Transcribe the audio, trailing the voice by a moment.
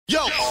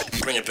Yo,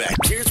 bring it back.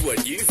 Here's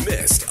what you've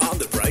missed on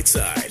the bright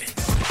side.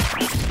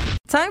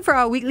 Time for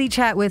our weekly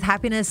chat with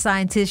happiness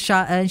scientist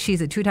Sha-En. She's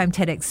a two-time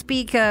TEDx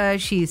speaker,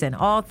 she's an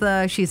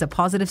author, she's a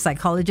positive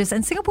psychologist,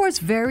 and Singapore's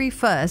very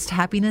first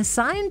happiness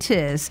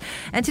scientist.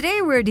 And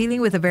today we're dealing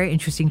with a very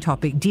interesting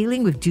topic,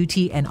 dealing with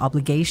duty and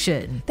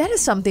obligation. That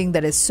is something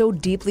that is so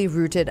deeply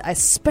rooted,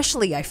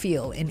 especially I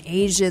feel, in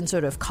Asian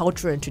sort of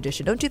culture and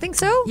tradition. Don't you think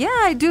so? Yeah,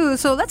 I do.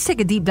 So let's take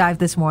a deep dive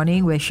this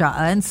morning with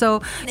Sha-En.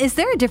 So is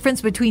there a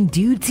difference between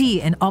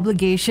duty and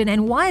obligation,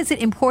 and why is it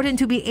important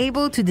to be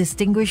able to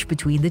distinguish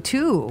between the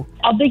two?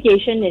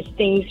 Obligation is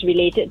things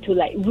related to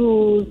like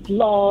rules,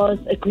 laws,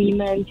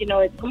 agreements.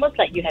 It's almost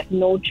like you have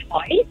no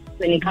choice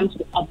when it comes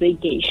to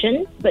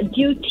obligation. But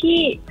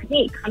duty, I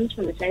think it comes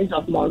from a sense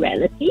of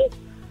morality.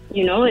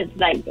 It's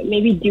like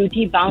maybe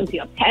duty bound to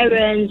your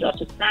parents or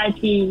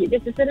society.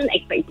 There's a certain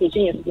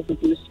expectation you're supposed to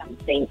do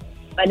something,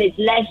 but it's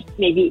less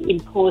maybe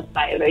imposed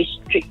by a very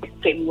strict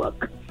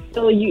framework.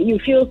 So you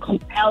feel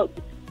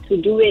compelled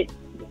to do it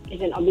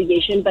as an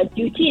obligation, but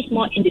duty is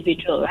more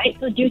individual, right?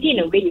 So duty, in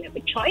a way, you have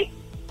a choice,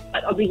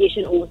 but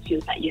obligation almost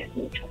feels like you have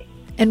no choice.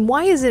 And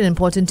why is it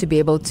important to be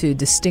able to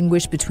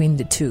distinguish between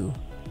the two?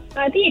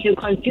 I think if you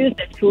confuse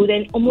the two,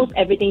 then almost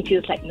everything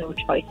feels like no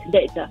choice.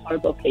 That is a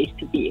horrible place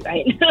to be,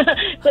 right?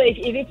 So if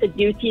it's a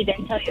duty,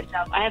 then tell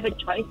yourself, I have a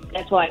choice.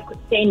 Therefore, I could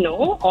say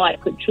no, or I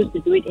could choose to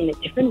do it in a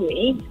different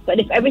way. But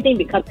if everything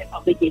becomes an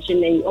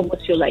obligation, then you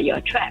almost feel like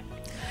you're trapped.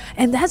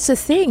 And that's the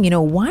thing,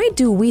 why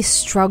do we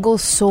struggle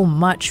so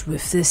much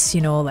with this,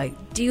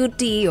 like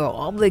duty or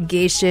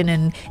obligation?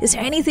 And is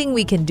there anything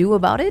we can do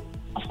about it?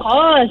 Of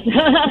course.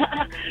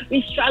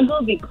 We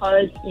struggle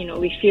because,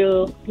 we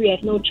feel we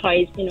have no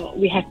choice.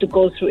 We have to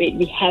go through it.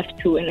 We have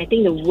to. And I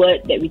think the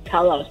word that we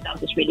tell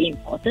ourselves is really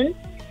important.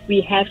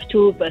 We have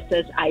to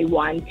versus I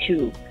want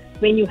to.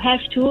 When you have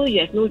to,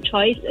 you have no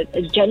choice.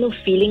 A general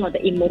feeling or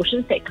the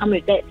emotions that come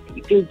with that,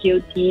 you feel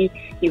guilty,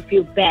 you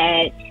feel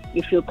bad,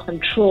 you feel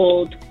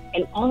controlled.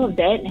 And all of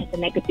that has a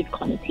negative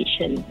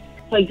connotation.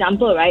 For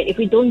example, right, if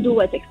we don't do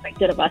what's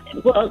expected of us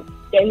at work,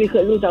 then we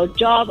could lose our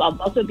job, our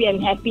boss will be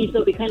unhappy,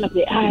 so we kind of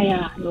say,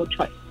 no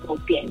choice, no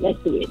pain, let's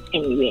do it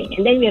anyway.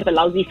 And then we have a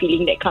lousy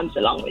feeling that comes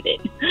along with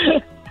it.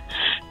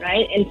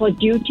 Right? And for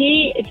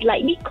duty, it's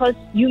likely because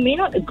you may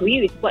not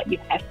agree with what you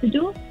have to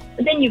do,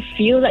 but then you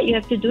feel like you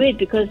have to do it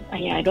because I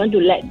don't want to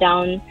let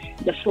down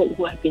the folk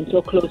who have been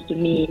so close to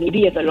me. Maybe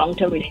you have a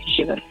long-term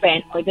relationship with a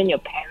friend or even your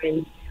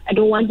parents. I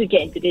don't want to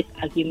get into this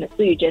argument,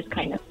 so you just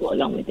kind of go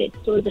along with it.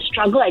 So the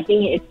struggle, I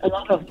think, is a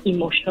lot of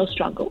emotional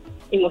struggle,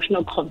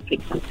 emotional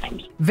conflict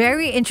sometimes.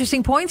 Very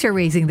interesting points you're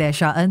raising there,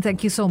 Sha-En.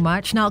 Thank you so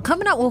much. Now,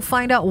 coming up, we'll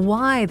find out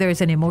why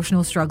there's an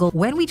emotional struggle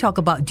when we talk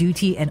about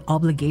duty and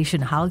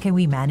obligation. How can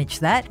we manage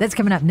that? That's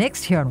coming up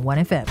next here on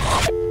 1FM.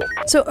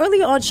 So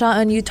earlier on,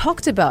 Sha-En, you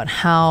talked about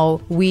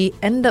how we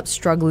end up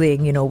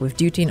struggling, with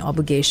duty and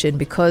obligation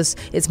because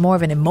it's more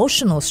of an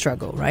emotional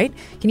struggle, right?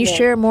 Can you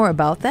share more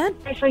about that?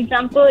 For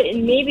example,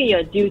 in maybe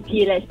your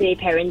duty, let's say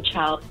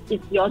parent-child,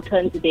 it's your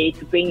turn today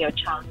to bring your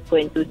child to go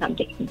and do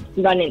something,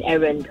 run an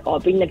errand or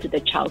bring them to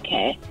the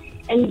childcare.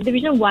 And the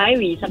reason why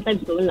we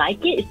sometimes don't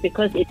like it is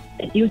because it's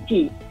a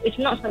duty. It's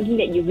not something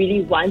that you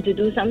really want to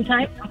do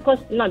sometimes. Of course,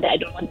 not that I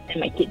don't want to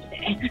send my kids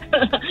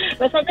there.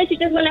 But sometimes you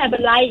just want to have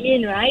a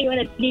lie-in, right? You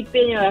want to sleep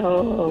in. You're like,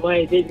 oh, why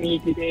is it me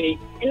today?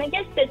 And I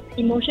guess that's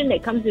emotion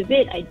that comes with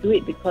it. I do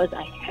it because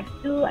I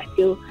have to. I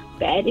feel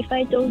bad if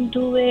I don't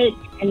do it.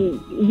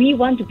 And we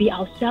want to be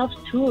ourselves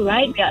too,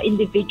 right? We are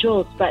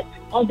individuals, but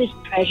all this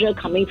pressure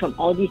coming from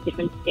all these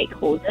different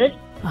stakeholders.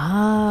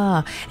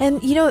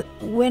 And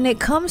when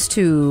it comes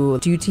to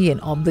duty and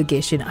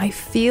obligation, I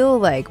feel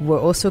like we're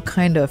also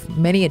kind of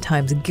many a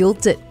times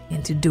guilted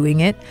into doing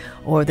it,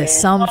 or there's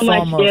some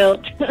form of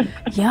guilt.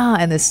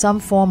 and there's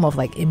some form of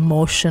like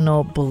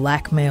emotional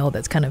blackmail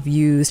that's kind of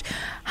used.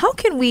 How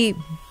can we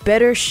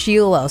better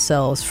shield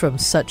ourselves from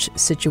such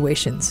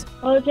situations?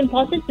 Well, it's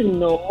important to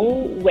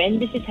know when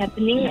this is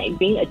happening, like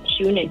being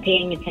attuned and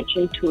paying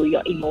attention to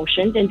your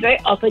emotions. And very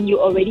often you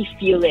already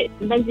feel it.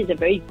 Sometimes it's a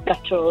very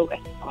guttural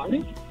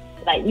response.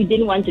 Like you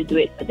didn't want to do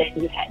it, but then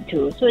you had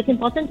to. So it's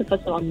important to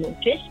first of all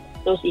notice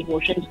those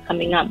emotions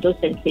coming up, those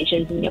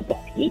sensations in your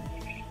body.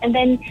 And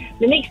then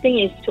the next thing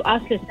is to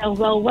ask yourself,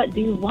 well, what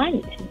do you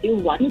want? Do you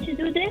want to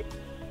do this?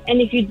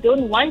 And if you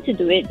don't want to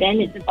do it,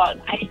 then it's about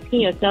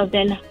asking yourself,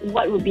 then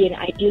what would be an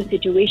ideal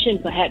situation?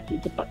 Perhaps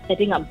it's about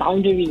setting up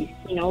boundaries.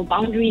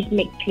 Boundaries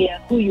make clear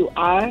who you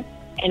are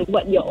and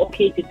what you're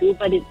okay to do,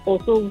 but it's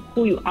also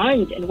who you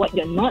aren't and what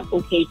you're not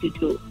okay to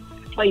do.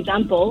 For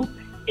example,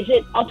 is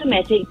it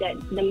automatic that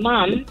the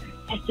mom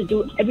has to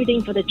do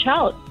everything for the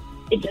child?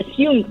 It's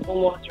assumed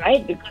almost,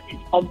 right? Because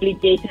it's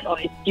obligated or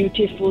it's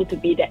dutiful to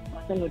be that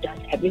person who does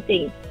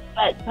everything.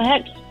 But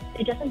perhaps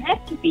it doesn't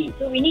have to be.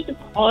 So we need to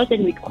pause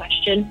and we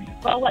question,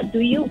 well, what do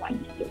you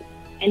want to do?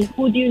 and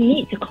who do you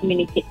need to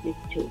communicate this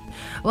to?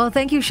 Well,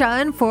 thank you,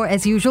 Sha-En, for,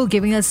 as usual,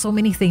 giving us so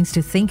many things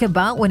to think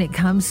about when it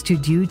comes to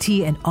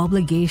duty and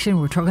obligation.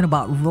 We're talking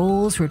about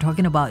roles. We're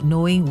talking about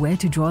knowing where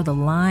to draw the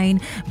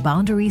line,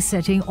 boundary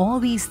setting. All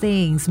these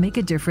things make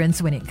a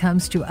difference when it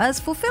comes to us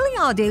fulfilling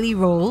our daily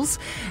roles,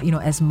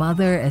 as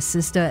mother, as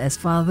sister, as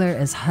father,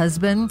 as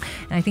husband.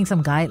 And I think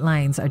some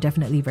guidelines are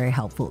definitely very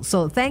helpful.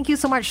 So thank you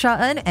so much,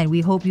 Sha-En, and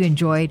we hope you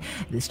enjoyed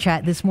this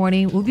chat this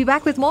morning. We'll be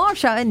back with more of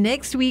Sha-En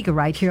next week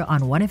right here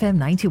on 1FM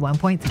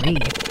 91.3.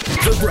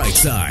 The Bright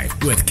Side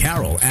with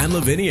Carol and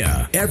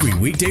Lavinia. Every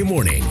weekday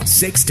morning,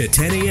 6 to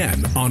 10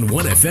 a.m. on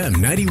 1FM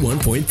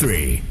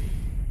 91.3.